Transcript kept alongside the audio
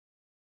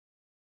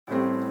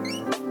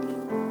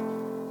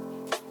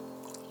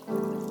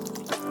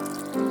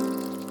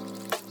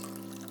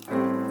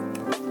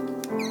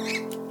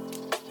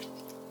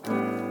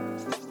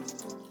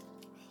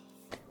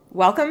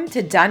Welcome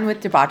to Done with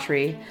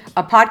Debauchery,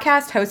 a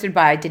podcast hosted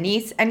by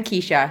Denise and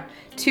Keisha,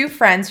 two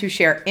friends who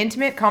share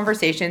intimate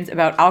conversations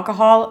about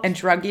alcohol and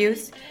drug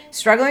use,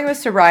 struggling with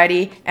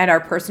sobriety, and our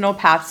personal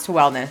paths to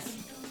wellness.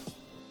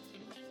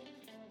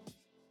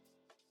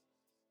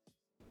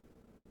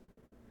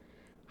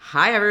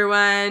 Hi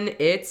everyone,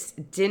 it's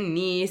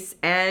Denise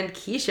and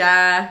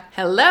Keisha.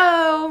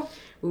 Hello!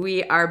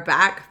 We are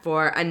back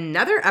for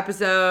another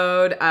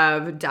episode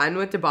of Done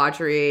with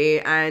Debauchery,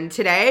 and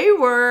today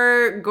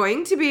we're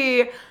going to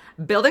be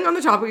building on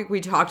the topic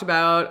we talked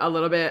about a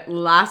little bit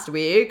last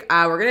week.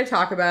 We're going to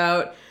talk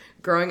about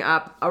growing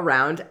up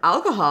around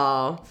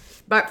alcohol.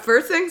 But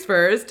first things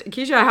first,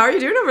 Keisha, how are you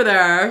doing over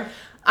there?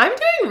 I'm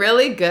doing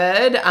really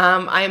good.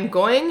 I'm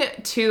going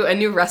to a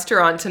new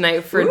restaurant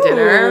tonight for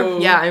dinner.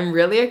 Yeah, I'm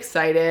really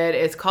excited.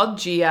 It's called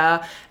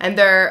Gia, and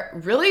they're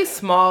really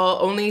small,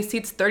 only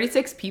seats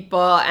 36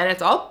 people, and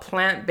it's all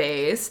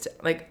plant-based.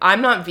 Like,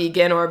 I'm not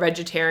vegan or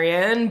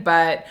vegetarian,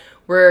 but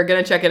we're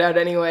gonna check it out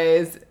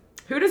anyways.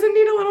 Who doesn't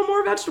need a little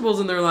more vegetables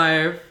in their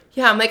life?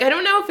 Yeah, I'm like, I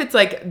don't know if it's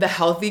like the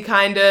healthy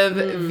kind of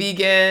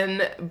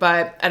vegan,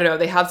 but I don't know.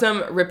 They have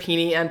some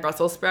rapini and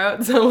Brussels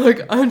sprouts, so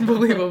like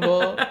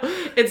unbelievable.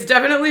 It's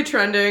definitely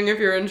trending if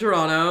you're in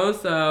Toronto,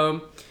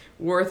 so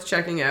worth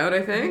checking out,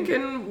 I think.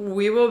 And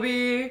we will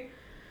be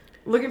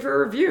looking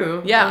for a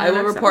review. Yeah, I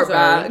will report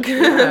back.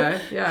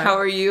 Yeah. How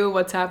are you?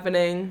 What's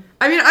happening?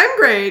 I mean, I'm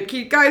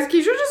great. Guys,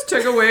 Keisha just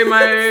took away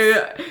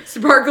my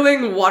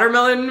sparkling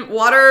watermelon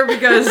water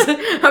because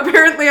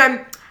apparently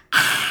I'm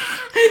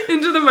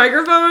into the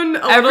microphone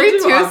every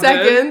 2 often.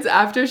 seconds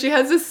after she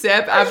has a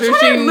sip, after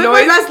she live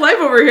my best life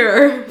over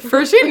here.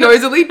 First she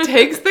noisily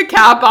takes the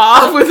cap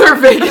off with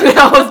her fake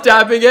nails,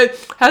 tapping it,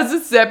 has a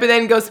sip, and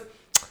then goes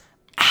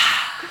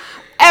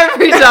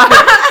every time.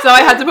 So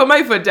I had to put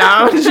my foot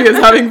down. She is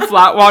having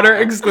flat water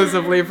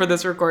exclusively for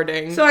this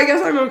recording. So I guess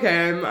I'm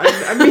okay.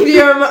 I'm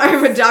medium.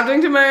 I'm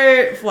adapting to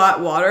my flat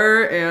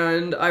water,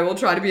 and I will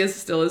try to be as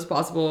still as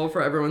possible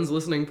for everyone's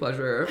listening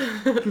pleasure.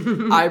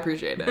 I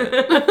appreciate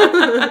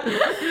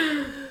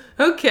it.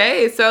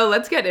 Okay, so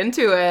let's get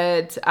into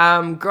it.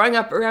 Growing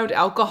up around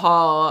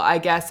alcohol, I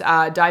guess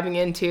diving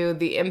into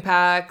the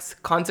impacts,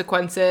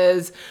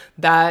 consequences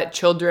that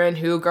children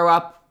who grow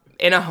up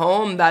in a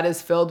home that is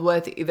filled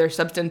with either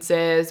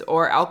substances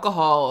or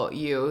alcohol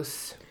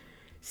use.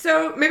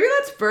 So maybe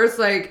let's first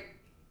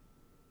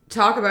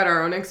talk about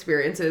our own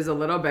experiences a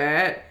little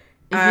bit.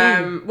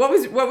 What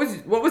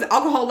was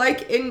alcohol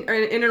like in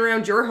and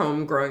around your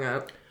home growing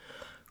up?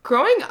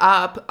 Growing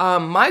up,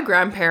 my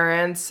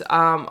grandparents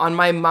on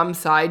my mom's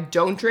side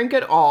don't drink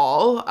at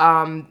all.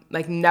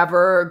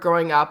 Never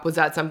growing up was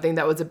that something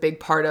that was a big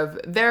part of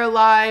their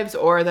lives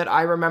or that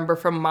I remember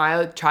from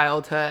my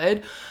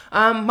childhood.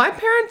 My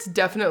parents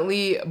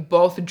definitely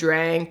both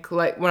drank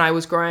when I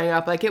was growing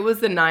up. It was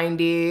the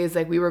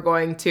 90s. We were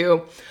going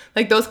to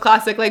those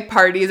classic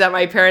parties at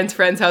my parents'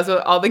 friend's house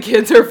where all the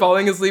kids are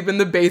falling asleep in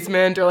the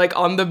basement or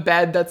on the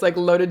bed that's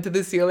loaded to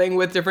the ceiling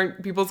with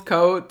different people's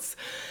coats.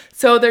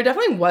 So there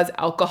definitely was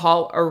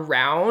alcohol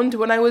around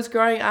when I was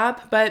growing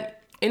up,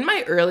 but in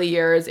my early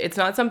years, it's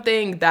not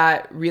something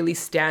that really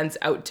stands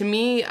out to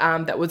me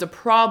that was a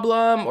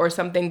problem or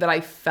something that I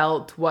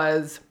felt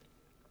was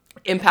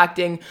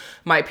impacting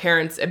my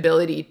parents'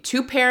 ability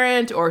to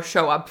parent or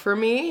show up for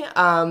me.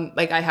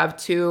 I have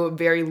two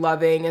very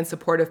loving and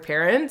supportive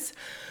parents.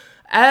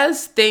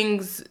 As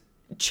things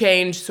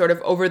changed sort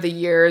of over the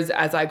years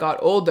as I got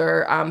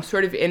older,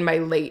 sort of in my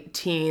late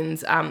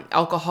teens,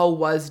 alcohol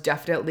was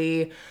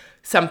definitely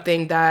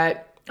something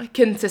that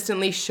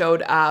consistently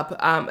showed up,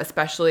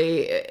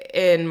 especially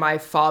in my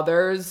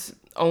father's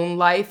own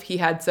life. He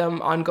had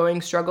some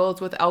ongoing struggles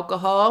with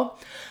alcohol,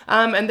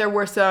 and there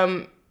were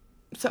some,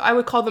 so I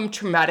would call them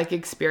traumatic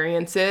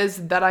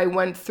experiences that I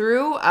went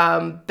through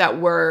that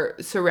were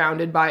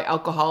surrounded by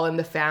alcohol in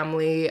the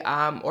family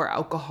or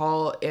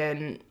alcohol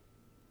in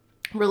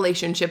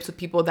relationships with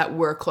people that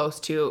were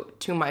close to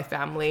my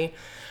family.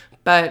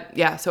 But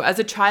yeah, so as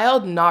a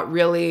child, not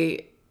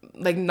really,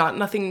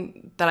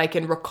 nothing that I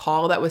can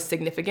recall that was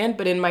significant,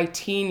 but in my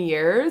teen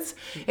years,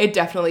 it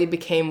definitely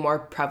became more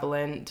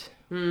prevalent.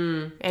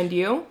 And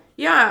you?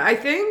 Yeah, I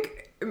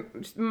think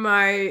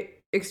my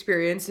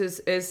experience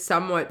is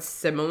somewhat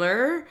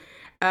similar.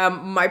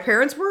 My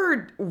parents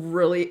were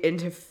really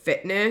into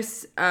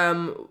fitness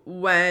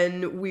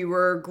when we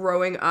were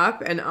growing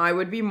up, and I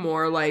would be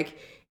more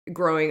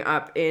growing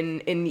up in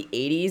the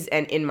 80s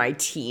and in my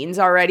teens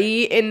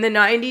already in the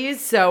 90s.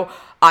 So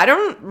I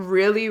don't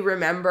really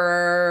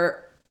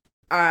remember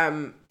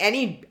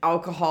any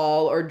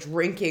alcohol or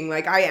drinking.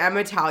 I am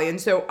Italian,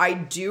 so I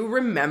do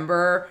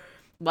remember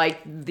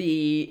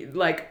the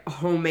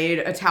homemade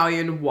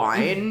Italian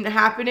wine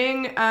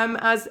happening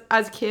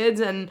as kids,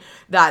 and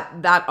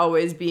that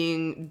always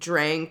being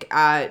drank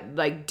at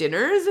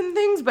dinners and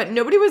things, but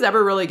nobody was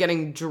ever really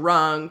getting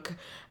drunk.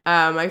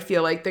 I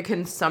feel like the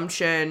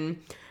consumption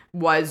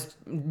was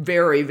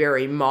very,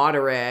 very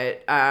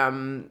moderate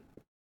and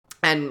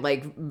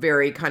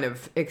very kind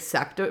of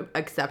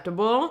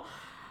acceptable.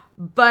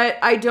 But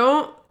I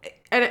don't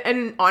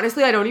And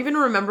honestly, I don't even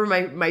remember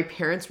my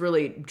parents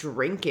really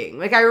drinking.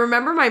 Like, I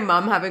remember my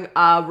mom having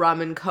a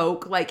rum and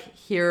Coke, like,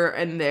 here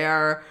and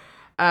there,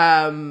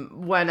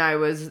 when I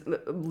was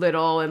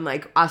little, and,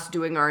 like, us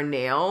doing our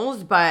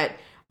nails. But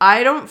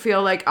I don't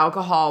feel like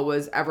alcohol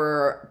was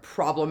ever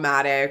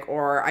problematic,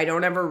 or I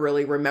don't ever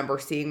really remember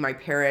seeing my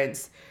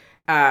parents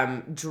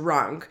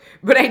drunk.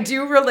 But I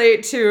do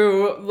relate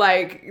to,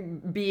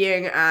 like,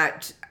 being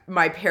at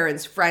my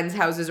parents' friends'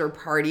 houses or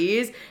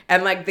parties,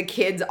 and, like, the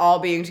kids all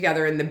being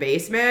together in the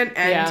basement.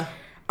 And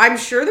I'm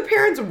sure the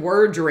parents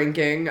were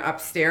drinking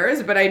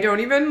upstairs, but I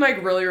don't even,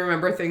 like, really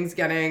remember things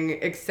getting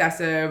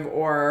excessive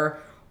or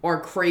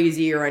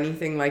crazy or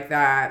anything like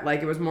that.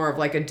 Like, it was more of,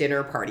 like, a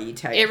dinner party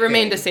type It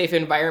remained thing. a safe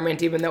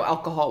environment, even though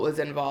alcohol was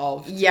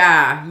involved.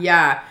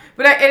 Yeah.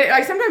 But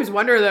I sometimes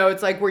wonder, though,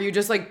 it's like, were you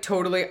just, like,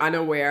 totally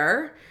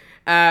unaware?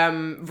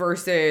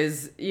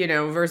 Versus being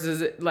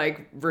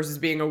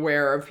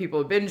aware of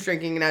people binge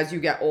drinking. And as you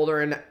get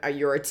older and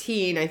you're a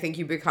teen, I think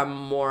you become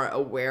more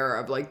aware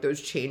of, like,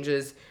 those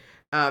changes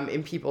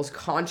in people's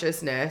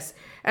consciousness.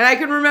 And I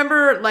can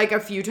remember, like, a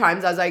few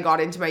times as I got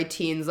into my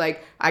teens,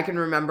 like, I can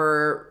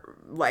remember,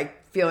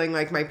 like, feeling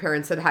like my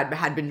parents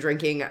had been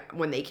drinking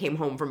when they came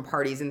home from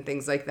parties and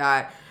things like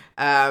that.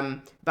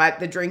 But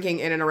the drinking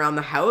in and around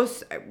the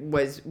house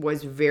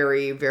was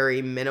very,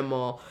 very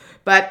minimal.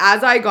 But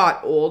as I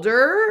got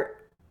older,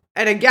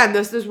 and again,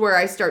 this is where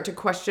I start to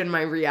question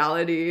my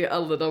reality a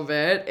little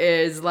bit,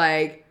 is,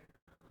 like,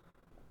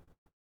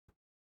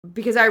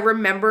 because I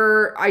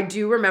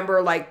do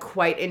remember, like,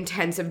 quite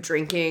intensive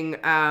drinking,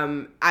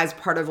 as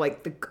part of,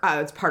 like,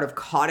 as part of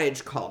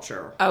cottage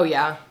culture. Oh,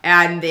 yeah.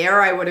 And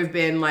there I would have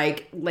been,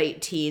 like,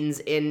 late teens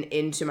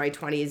into my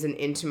 20s and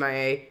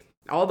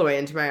all the way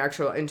into my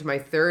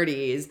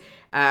 30s.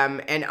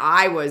 And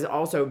I was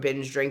also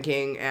binge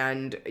drinking,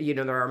 and, you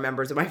know, there are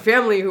members of my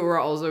family who were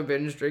also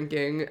binge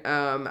drinking,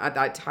 at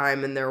that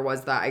time. And there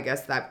was that, I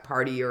guess, that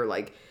party or,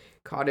 like,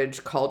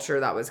 cottage culture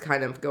that was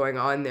kind of going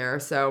on there.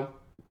 So,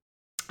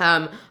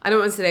 I don't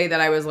want to say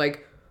that I was,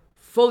 like,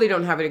 fully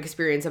don't have an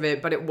experience of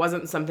it, but it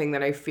wasn't something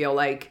that I feel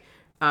like,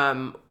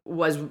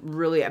 was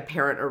really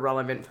apparent or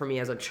relevant for me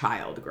as a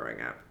child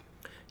growing up.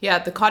 Yeah,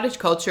 the cottage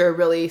culture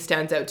really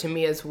stands out to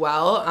me as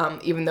well.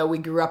 Even though we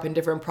grew up in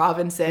different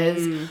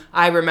provinces,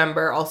 I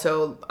remember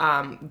also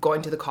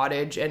going to the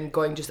cottage and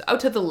going just out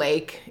to the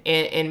lake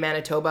in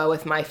Manitoba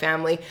with my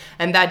family.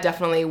 And that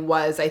definitely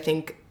was, I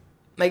think,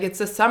 like, it's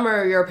the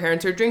summer, your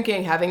parents are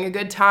drinking, having a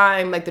good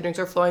time, like, the drinks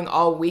are flowing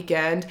all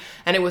weekend.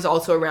 And it was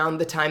also around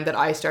the time that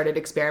I started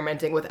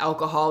experimenting with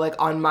alcohol, like,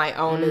 on my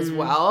own as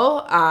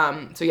well.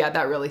 So yeah,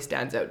 that really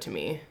stands out to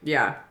me.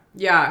 Yeah.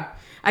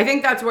 I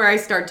think that's where I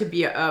start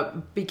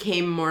to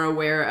became more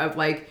aware of,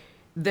 like,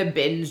 the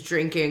binge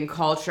drinking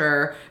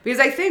culture, because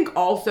I think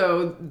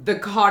also the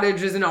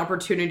cottage is an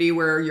opportunity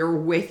where you're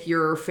with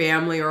your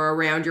family or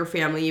around your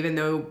family, even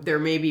though there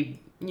may be,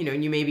 you know,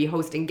 you may be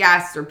hosting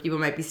guests or people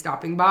might be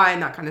stopping by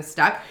and that kind of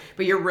stuff,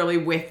 but you're really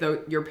with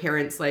your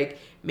parents, like,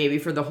 maybe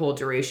for the whole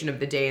duration of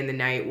the day and the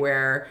night,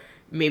 where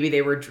maybe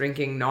they were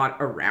drinking not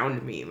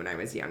around me when I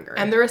was younger.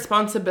 And the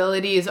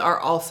responsibilities are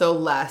also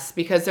less,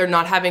 because they're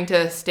not having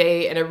to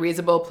stay in a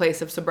reasonable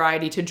place of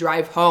sobriety to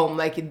drive home.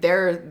 Like,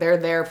 they're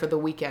there for the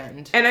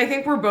weekend. And I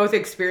think we're both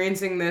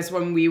experiencing this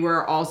when we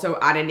were also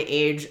at an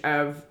age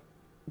of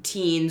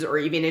teens or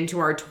even into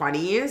our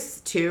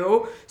 20s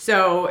too.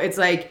 So it's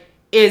like,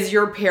 is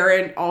your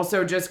parent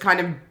also just kind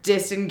of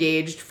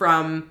disengaged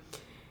from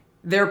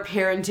their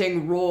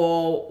parenting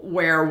role,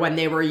 where when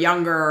they were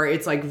younger,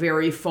 it's, like,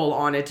 very full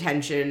on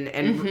attention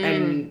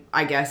and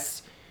I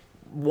guess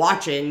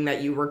watching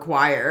that you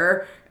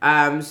require.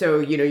 So,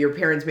 you know, your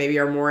parents maybe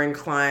are more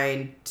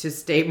inclined to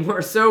stay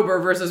more sober,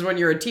 versus when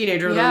you're a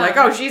teenager, they're like,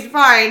 oh, she's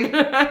fine.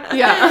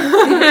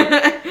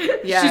 Yeah.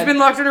 She's been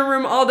locked in her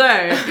room all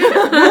day.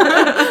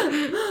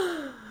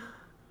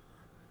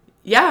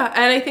 Yeah.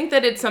 And I think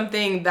that it's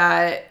something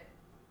that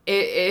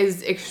it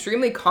is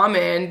extremely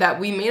common that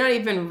we may not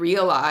even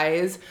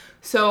realize.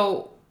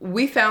 So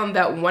we found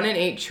that 1 in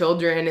 8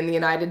 children in the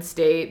United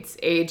States,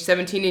 age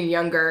 17 and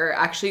younger,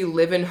 actually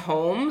live in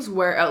homes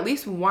where at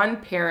least one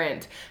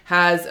parent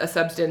has a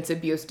substance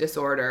abuse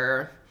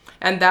disorder.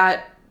 And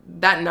that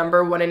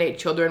number, 1 in 8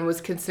 children, was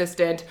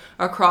consistent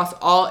across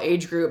all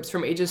age groups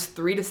from ages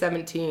 3 to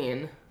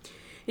 17.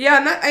 Yeah,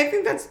 and I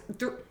think that's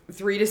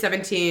 3 to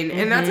 17,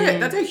 and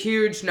that's a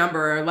huge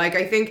number. Like,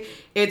 I think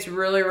it's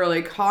really,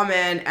 really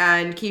common,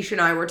 and Keisha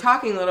and I were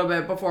talking a little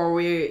bit before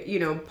we, you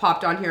know,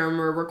 popped on here and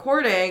we're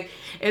recording.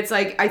 It's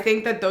like, I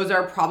think that those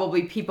are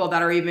probably people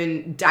that are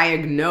even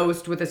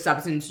diagnosed with a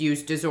substance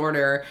use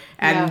disorder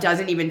and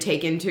doesn't even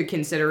take into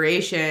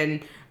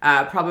consideration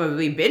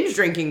probably binge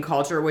drinking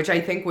culture, which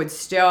I think would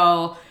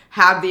still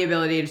have the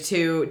ability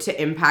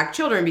to impact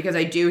children, because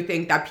I do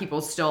think that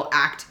people still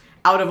act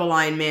out of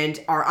alignment,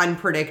 are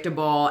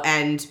unpredictable,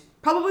 and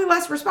probably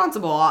less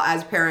responsible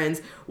as parents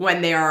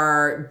when they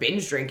are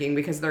binge drinking,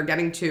 because they're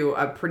getting to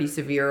a pretty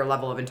severe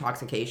level of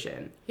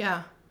intoxication.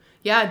 Yeah.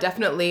 Yeah,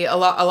 definitely. A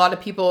lot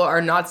of people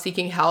are not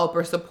seeking help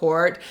or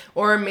support,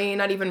 or may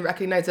not even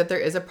recognize that there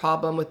is a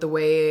problem with the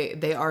way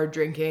they are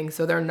drinking,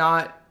 so they're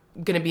not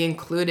going to be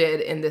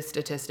included in this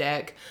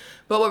statistic.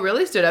 But what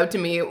really stood out to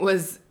me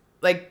was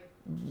like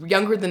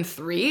younger than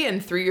 3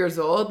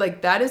 old,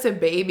 like that is a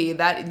baby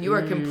that you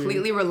are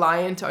completely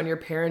reliant on your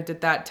parent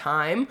at that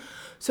time.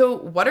 So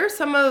what are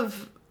some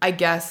of, I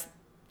guess,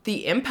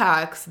 the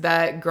impacts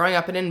that growing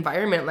up in an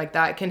environment like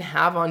that can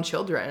have on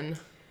children?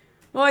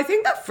 Well, I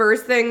think the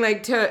first thing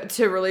like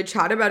to really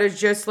chat about is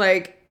just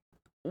like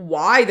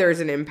why there's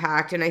an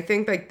impact. And I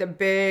think like the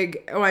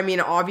big,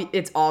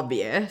 it's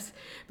obvious,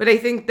 but I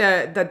think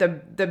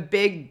the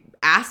big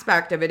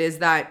aspect of it is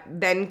that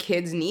then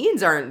kids'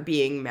 needs aren't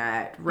being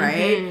met,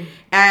 right?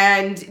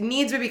 And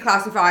needs would be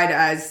classified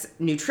as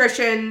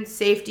nutrition,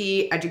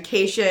 safety,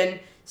 education,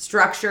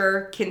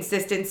 structure,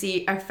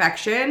 consistency,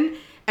 affection,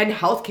 and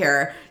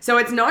healthcare. So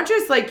it's not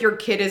just like your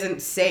kid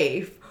isn't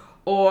safe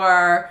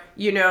or,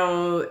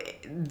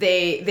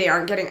 they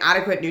aren't getting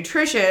adequate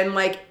nutrition.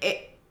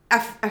 Like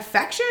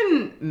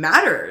affection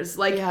matters.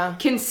 Like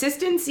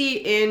consistency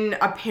in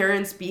a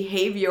parent's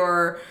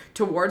behavior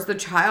towards the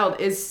child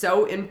is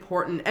so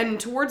important, and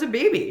towards a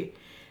baby.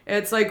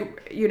 It's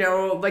like,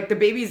 like the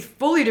baby's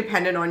fully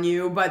dependent on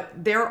you, but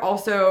they're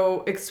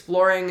also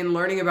exploring and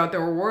learning about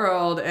their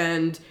world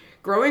and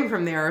growing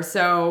from there.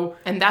 So,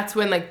 and that's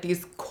when like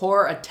these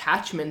core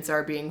attachments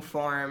are being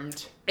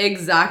formed.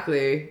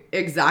 Exactly.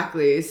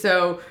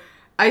 So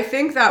I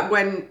think that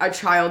when a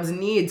child's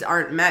needs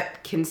aren't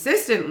met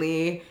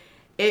consistently,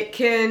 it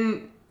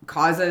can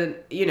cause a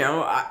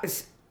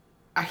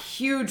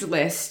huge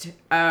list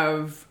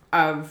of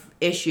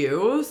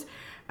issues,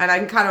 and I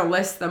can kind of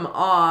list them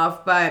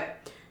off,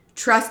 but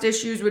trust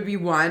issues would be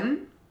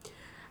one.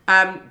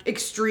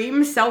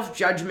 Extreme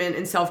self-judgment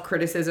and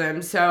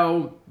self-criticism.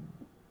 So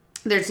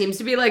there seems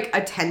to be like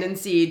a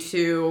tendency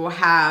to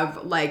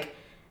have like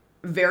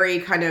very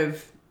kind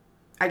of,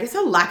 I guess,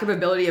 a lack of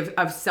ability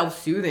of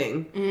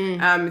self-soothing.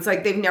 It's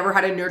like they've never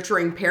had a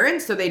nurturing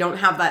parent, so they don't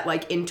have that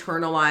like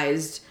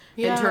internalized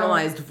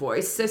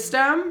voice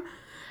system.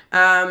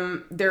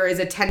 There is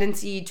a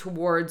tendency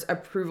towards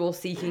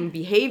approval-seeking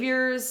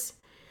behaviors.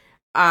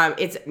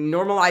 It's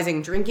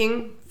normalizing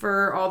drinking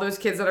for all those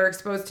kids that are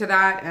exposed to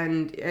that,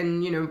 and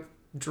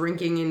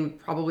drinking in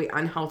probably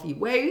unhealthy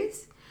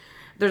ways.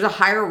 There's a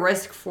higher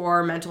risk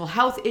for mental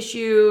health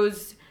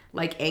issues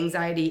like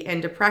anxiety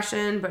and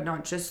depression, but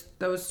not just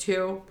those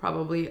two.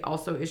 Probably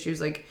also issues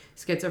like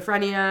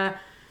schizophrenia,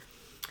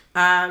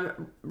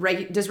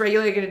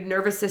 dysregulated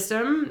nervous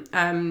system,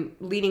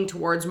 leading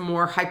towards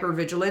more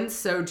hypervigilance.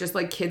 So just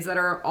like kids that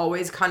are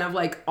always kind of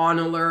like on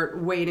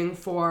alert, waiting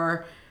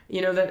for,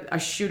 a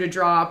shoe to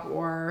drop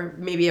or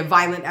maybe a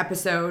violent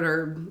episode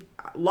or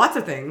lots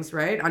of things,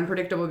 right?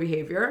 Unpredictable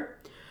behavior.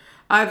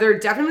 There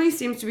definitely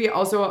seems to be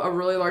also a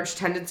really large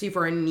tendency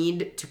for a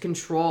need to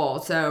control.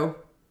 So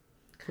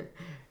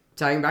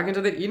tying back into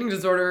the eating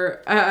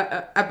disorder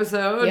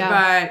episode,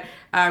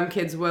 but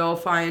kids will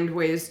find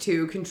ways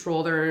to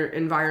control their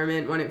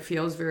environment when it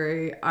feels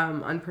very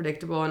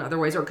unpredictable in other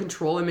ways, or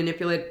control and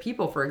manipulate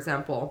people, for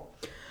example.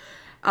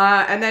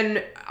 And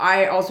then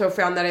I also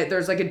found that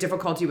there's like a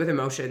difficulty with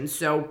emotions.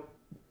 So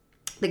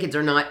the kids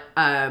are not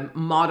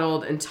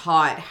modeled and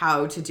taught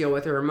how to deal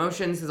with their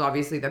emotions, because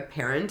obviously the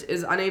parent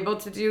is unable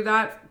to do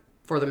that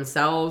for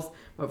themselves,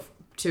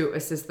 to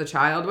assist the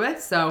child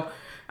with. So,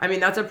 I mean,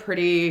 that's a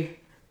pretty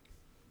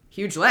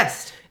huge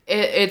list.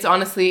 It's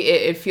honestly,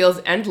 it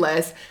feels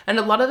endless. And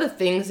a lot of the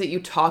things that you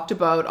talked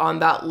about on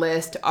that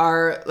list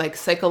are like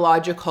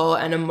psychological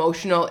and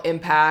emotional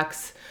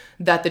impacts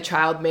that the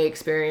child may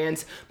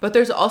experience. But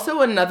there's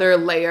also another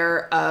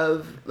layer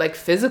of like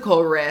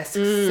physical risks.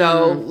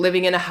 So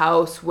living in a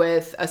house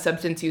with a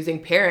substance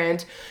using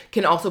parent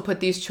can also put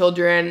these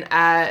children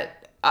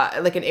at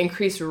like an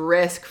increased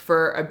risk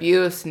for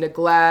abuse,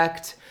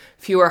 neglect,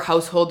 fewer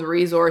household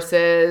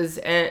resources,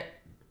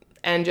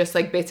 and just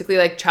like basically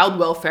like child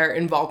welfare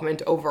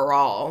involvement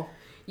overall.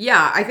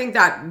 Yeah, I think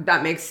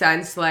that makes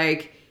sense.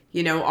 Like,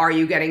 are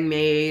you getting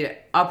made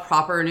a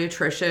proper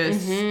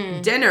nutritious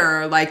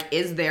dinner? Like,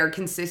 is there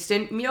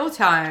consistent meal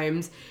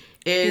times?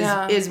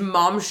 Is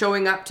mom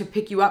showing up to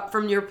pick you up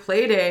from your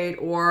play date,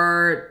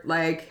 or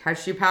like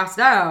has she passed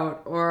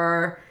out,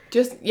 or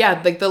just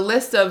like the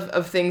list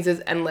of things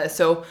is endless.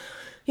 So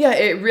yeah,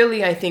 it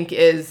really, I think,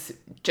 is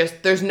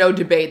just, there's no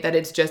debate that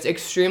it's just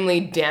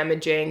extremely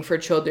damaging for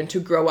children to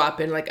grow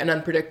up in like an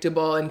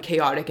unpredictable and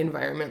chaotic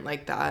environment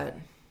like that.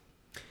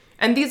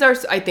 And these are,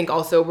 I think,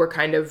 also we're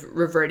kind of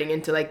reverting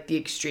into like the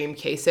extreme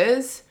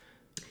cases.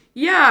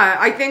 Yeah,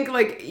 I think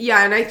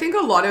and I think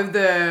a lot of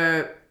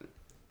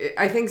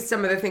I think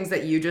some of the things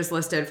that you just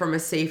listed from a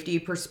safety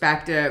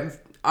perspective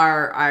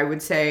are, I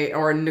would say,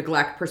 or a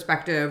neglect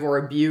perspective or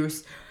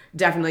abuse,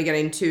 definitely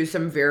getting to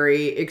some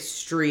very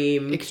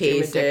extreme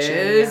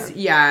cases.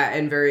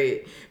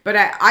 Addiction, But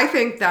I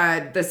think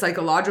that the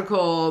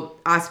psychological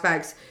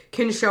aspects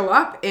can show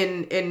up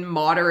in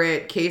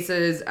moderate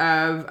cases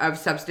of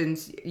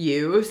substance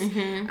use.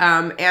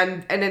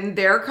 And then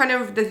they're kind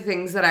of the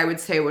things that I would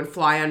say would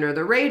fly under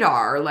the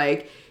radar,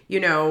 like,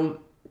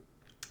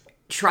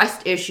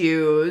 trust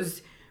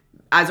issues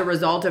as a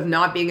result of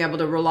not being able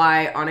to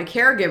rely on a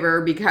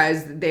caregiver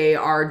because they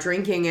are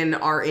drinking and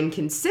are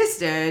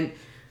inconsistent,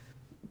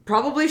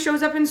 probably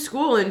shows up in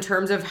school in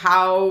terms of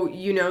how,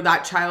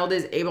 that child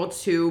is able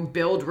to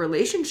build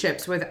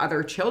relationships with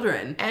other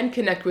children. And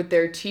connect with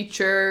their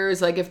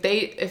teachers. Like if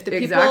the people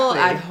Exactly.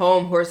 at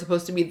home who are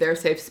supposed to be their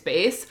safe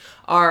space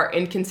are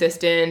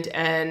inconsistent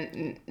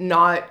and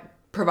not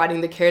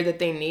providing the care that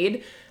they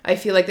need, I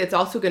feel like it's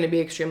also going to be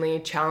extremely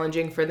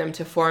challenging for them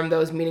to form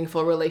those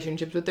meaningful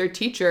relationships with their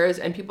teachers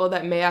and people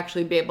that may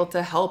actually be able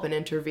to help and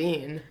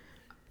intervene.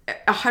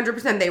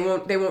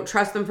 100%. They won't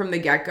trust them from the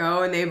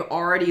get-go, and they've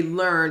already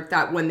learned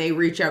that when they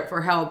reach out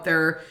for help,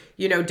 they're,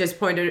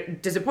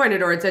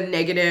 disappointed, or it's a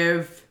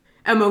negative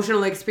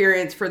emotional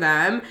experience for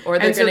them. Or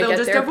they're going to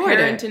get their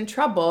parent in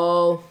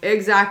trouble.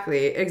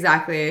 Exactly.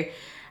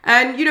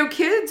 And,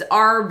 kids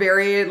are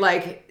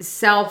very,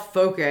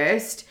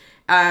 self-focused.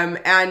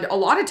 And a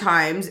lot of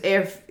times,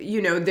 if,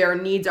 their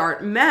needs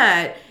aren't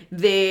met,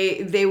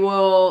 they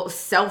will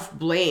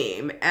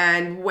self-blame.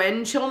 And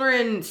when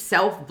children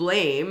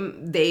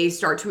self-blame, they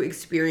start to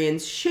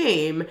experience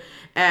shame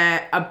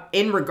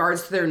in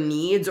regards to their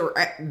needs or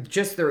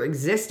just their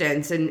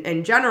existence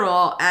in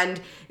general.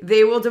 And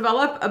they will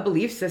develop a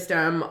belief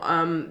system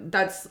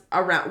that's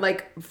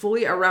around,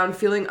 fully around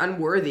feeling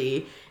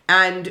unworthy.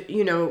 And,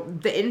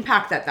 the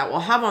impact that will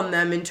have on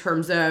them in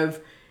terms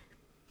of,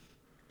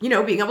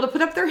 being able to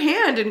put up their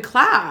hand in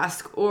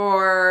class,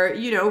 or,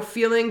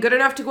 feeling good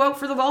enough to go out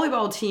for the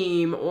volleyball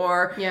team,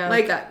 or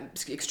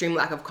that extreme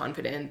lack of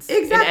confidence.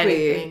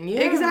 Exactly. In anything. Yeah.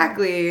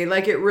 Exactly.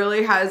 It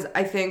really has,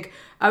 I think,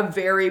 a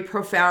very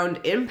profound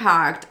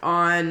impact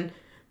on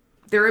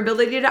their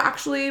ability to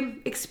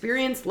actually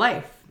experience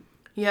life.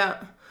 Yeah.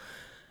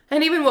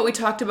 And even what we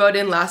talked about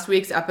in last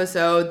week's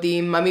episode,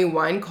 the mummy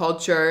wine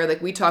culture,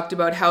 we talked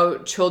about how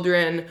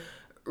children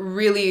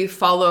really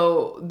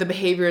follow the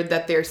behavior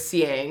that they're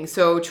seeing.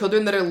 So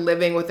children that are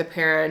living with a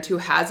parent who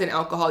has an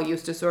alcohol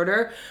use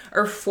disorder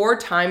are 4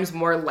 times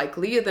more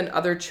likely than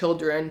other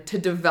children to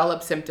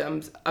develop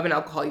symptoms of an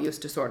alcohol use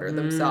disorder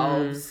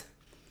themselves.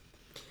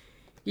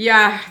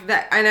 Yeah,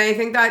 and I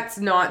think that's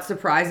not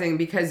surprising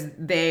because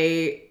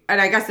and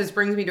I guess this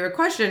brings me to a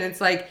question.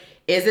 It's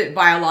is it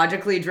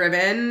biologically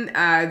driven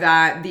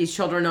that these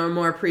children are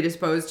more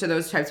predisposed to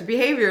those types of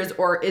behaviors,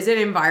 or is it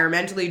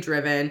environmentally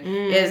driven?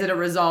 Is it a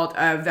result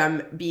of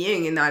them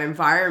being in that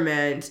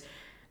environment?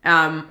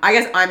 I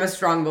guess I'm a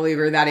strong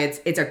believer that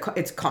it's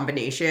a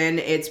combination.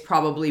 It's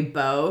probably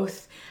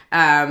both.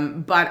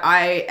 But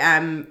I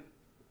am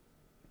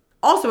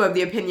also of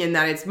the opinion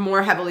that it's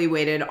more heavily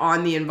weighted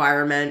on the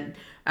environment.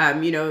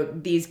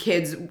 These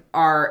kids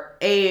are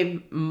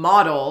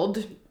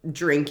modeled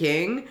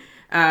drinking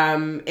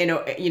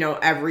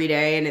every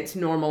day, and it's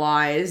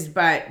normalized,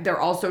 but they're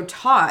also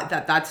taught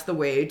that that's the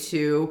way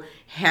to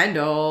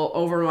handle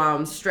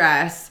overwhelmed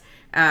stress.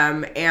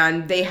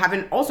 And they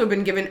haven't also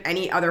been given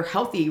any other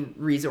healthy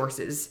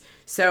resources.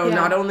 So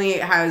not only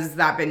has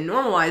that been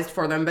normalized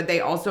for them, but they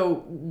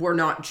also were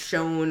not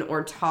shown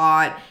or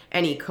taught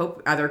any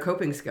other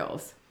coping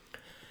skills.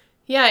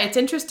 Yeah, it's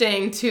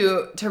interesting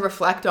to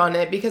reflect on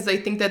it, because I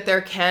think that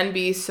there can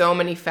be so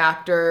many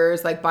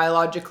factors,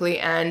 biologically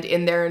and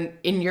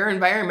in your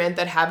environment,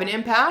 that have an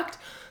impact.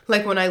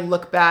 When I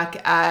look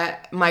back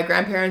at my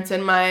grandparents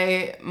and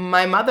my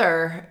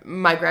mother,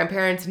 my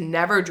grandparents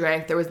never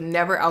drank. There was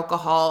never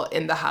alcohol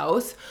in the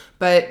house,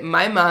 but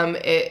my mom,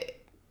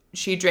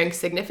 she drinks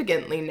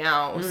significantly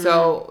now.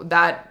 So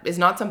that is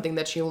not something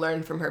that she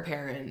learned from her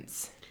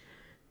parents.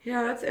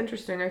 Yeah, that's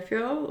interesting. I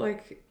feel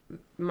like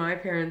my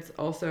parents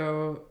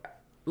also,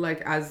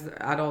 as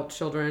adult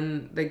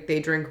children, they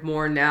drink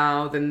more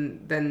now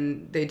than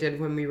they did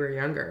when we were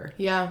younger.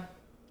 Yeah.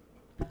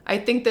 I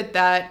think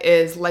that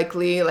is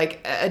likely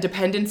a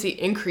dependency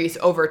increase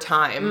over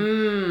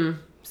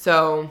time.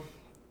 So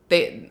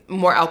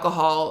more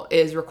alcohol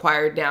is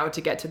required now to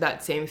get to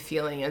that same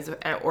feeling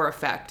or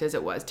effect as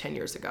it was 10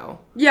 years ago.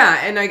 Yeah,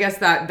 and I guess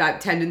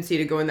that tendency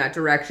to go in that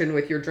direction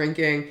with your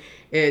drinking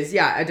is,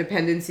 a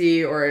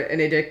dependency or an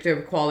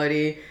addictive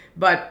quality,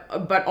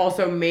 but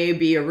also may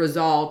be a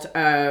result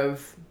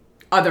of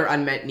other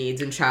unmet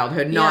needs in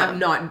childhood,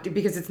 not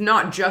because it's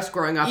not just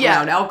growing up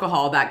around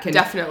alcohol that can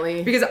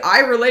definitely, because I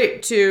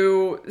relate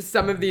to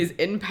some of these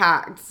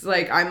impacts.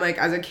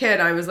 As a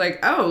kid, I was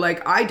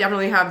I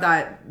definitely have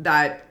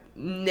that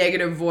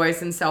negative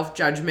voice and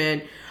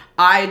self-judgment.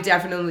 I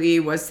definitely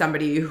was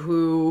somebody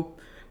who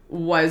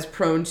was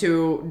prone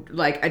to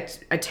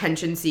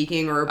attention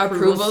seeking or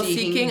approval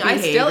seeking behavior. I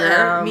still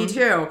am. Me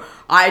too.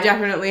 I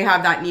definitely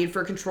have that need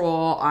for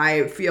control.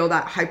 I feel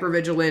that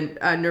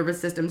hypervigilant nervous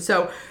system.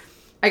 So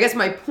I guess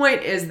my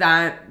point is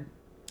that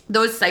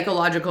those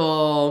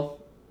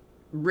psychological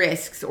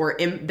risks or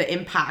the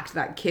impact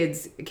that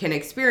kids can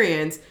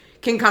experience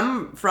can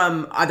come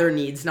from other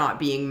needs not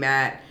being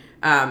met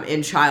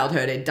in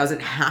childhood. It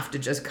doesn't have to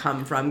just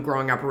come from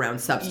growing up around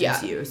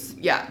substance use.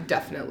 Yeah,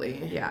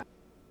 definitely. Yeah.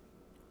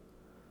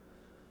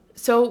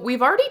 So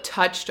we've already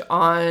touched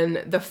on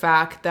the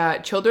fact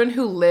that children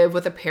who live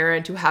with a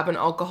parent who have an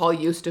alcohol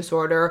use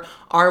disorder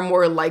are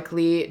more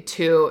likely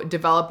to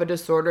develop a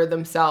disorder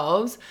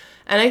themselves.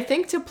 And I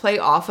think to play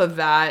off of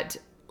that,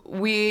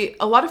 a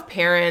lot of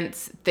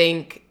parents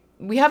think,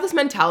 we have this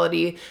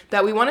mentality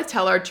that we want to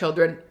tell our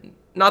children,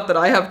 not that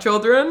I have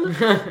children,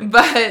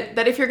 but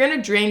that if you're going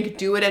to drink,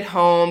 do it at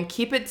home,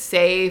 keep it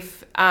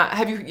safe.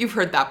 You've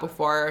heard that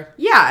before?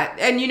 Yeah.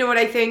 And you know what?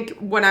 I think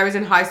when I was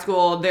in high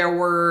school, there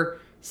were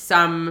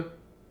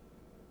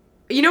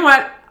you know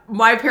what?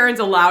 My parents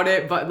allowed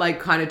it, but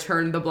like kind of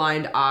turned the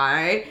blind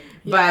eye.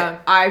 Yeah.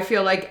 But I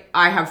feel like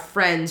I have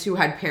friends who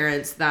had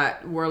parents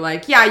that were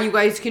like, yeah, you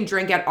guys can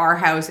drink at our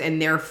house,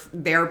 and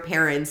their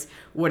parents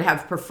would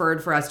have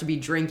preferred for us to be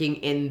drinking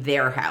in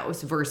their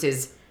house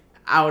versus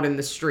out in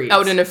the streets.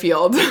 Out in a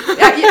field.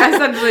 Yeah,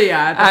 essentially,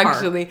 yeah. At the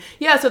Actually. Park.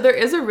 Yeah, so there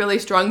is a really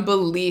strong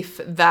belief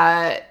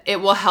that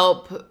it will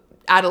help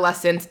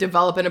adolescents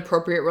develop an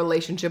appropriate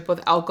relationship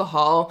with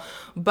alcohol.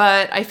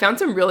 But I found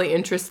some really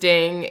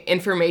interesting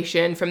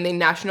information from the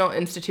National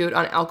Institute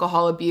on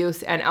Alcohol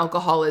Abuse and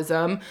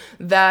Alcoholism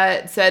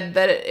that said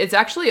that it's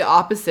actually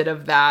opposite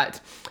of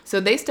that.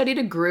 So they studied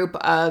a group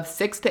of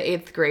 6th to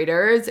 8th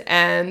graders,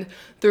 and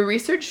the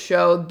research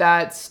showed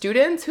that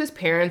students whose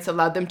parents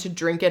allowed them to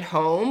drink at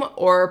home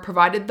or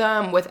provided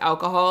them with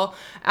alcohol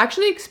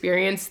actually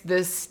experienced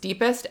the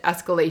steepest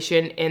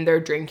escalation in their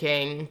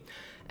drinking.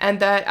 And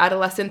that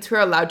adolescents who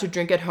are allowed to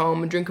drink at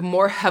home drink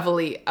more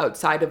heavily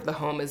outside of the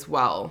home as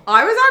well.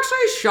 I was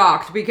actually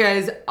shocked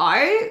because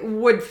I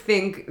would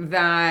think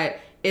that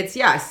it's,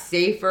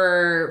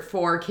 safer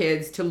for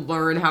kids to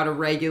learn how to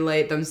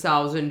regulate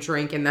themselves and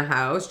drink in the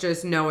house.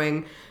 Just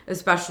knowing,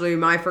 especially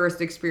my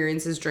first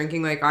experiences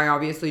drinking, like I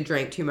obviously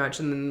drank too much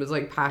and then was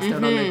like passed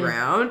out on the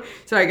ground.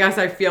 So I guess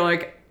I feel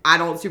like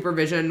adult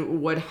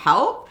supervision would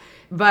help.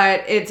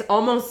 But it's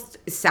almost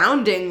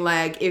sounding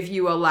like if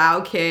you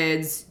allow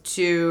kids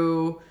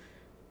to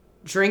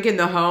drink in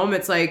the home,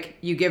 it's like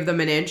you give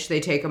them an inch, they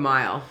take a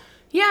mile.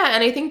 Yeah,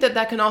 and I think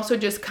that can also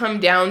just come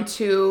down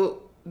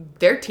to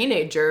they're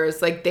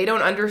teenagers. Like, they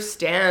don't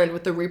understand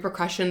what the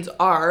repercussions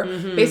are.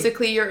 Mm-hmm.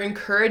 Basically, you're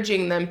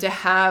encouraging them to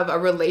have a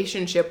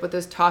relationship with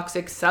this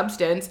toxic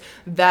substance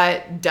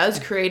that does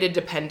create a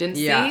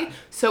dependency. Yeah.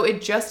 So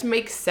it just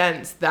makes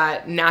sense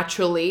that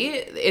naturally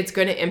it's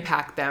going to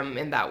impact them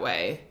in that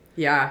way.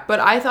 Yeah. But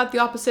I thought the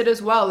opposite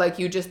as well. Like,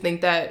 you just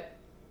think that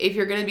if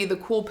you're going to be the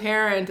cool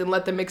parent and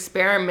let them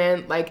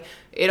experiment, like,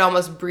 it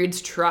almost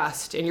breeds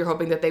trust and you're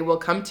hoping that they will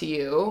come to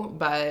you.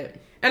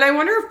 And I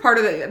wonder if part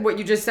of what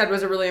you just said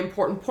was a really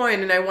important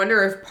point. And I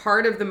wonder if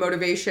part of the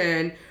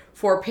motivation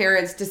for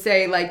parents to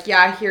say, like,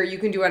 yeah, here, you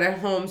can do it at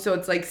home, so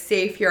it's like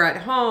safe here at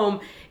home,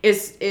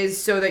 is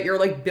so that you're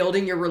like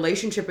building your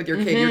relationship with your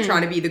kid. Mm-hmm. You're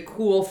trying to be the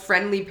cool,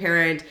 friendly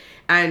parent.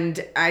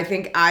 And I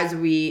think, as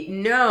we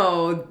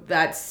know,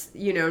 that's,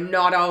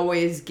 not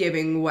always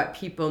giving what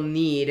people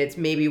need. It's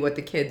maybe what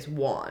the kids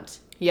want.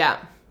 Yeah.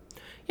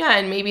 Yeah,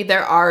 and maybe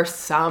there are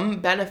some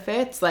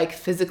benefits, like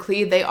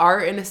physically they are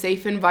in a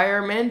safe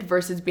environment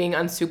versus being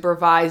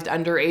unsupervised,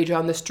 underage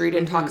on the street,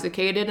 mm-hmm.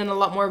 intoxicated, and a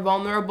lot more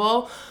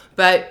vulnerable.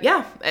 But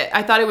yeah,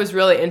 I thought it was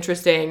really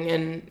interesting.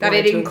 And that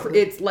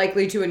it's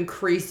likely to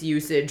increase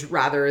usage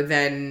rather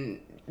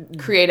than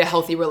create a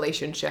healthy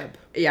relationship.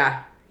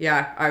 Yeah.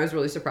 Yeah, I was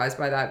really surprised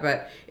by that,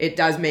 but it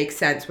does make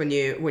sense when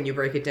you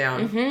break it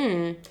down.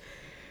 Mm-hmm.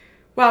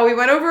 Well, we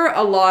went over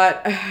a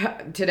lot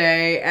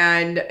today,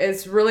 and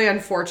it's really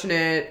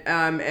unfortunate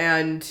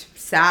and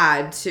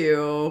sad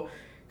to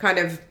kind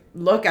of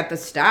look at the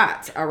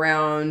stats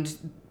around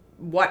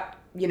what,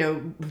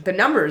 the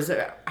numbers,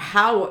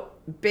 how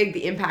big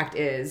the impact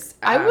is.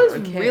 I was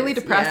really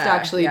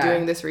depressed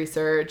doing this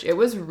research. It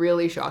was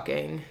really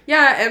shocking.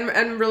 Yeah,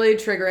 and really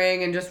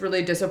triggering and just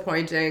really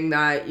disappointing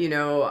that,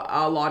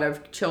 a lot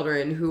of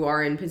children who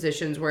are in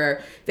positions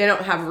where they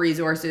don't have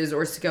resources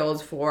or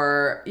skills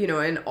for,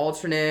 an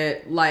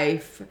alternate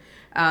life,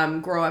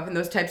 grow up in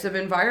those types of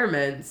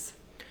environments.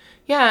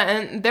 Yeah,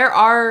 and there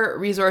are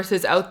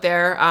resources out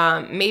there.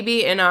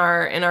 Maybe in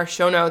our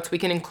show notes, we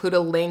can include a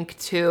link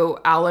to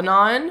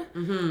Al-Anon.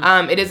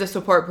 Mm-hmm. It is a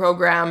support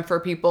program for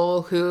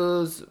people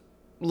whose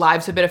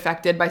lives have been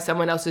affected by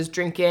someone else's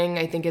drinking.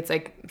 I think it's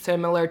like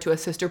similar to a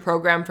sister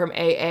program from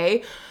AA.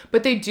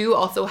 But they do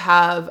also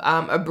have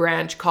a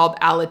branch called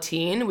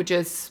Alateen, which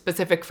is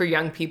specific for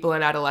young people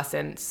and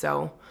adolescents.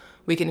 So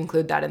we can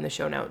include that in the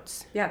show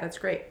notes. Yeah, that's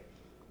great.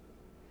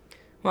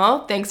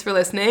 Well, thanks for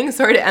listening.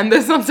 Sorry to end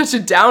this on such a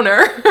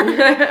downer.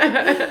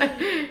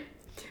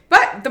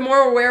 But the more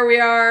aware we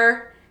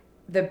are,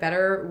 the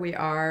better we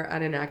are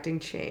at enacting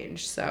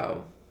change.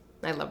 So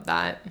I love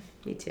that.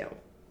 Me too.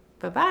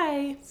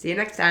 Bye-bye. See you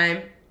next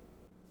time.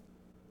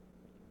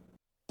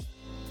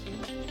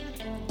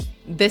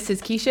 This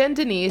is Keisha and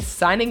Denise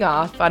signing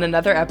off on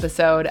another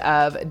episode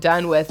of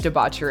Done With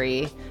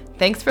Debauchery.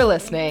 Thanks for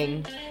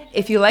listening.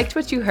 If you liked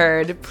what you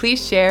heard,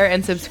 please share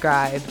and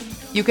subscribe.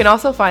 You can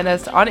also find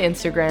us on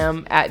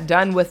Instagram at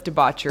Done With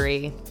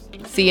Debauchery.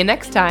 See you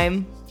next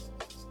time.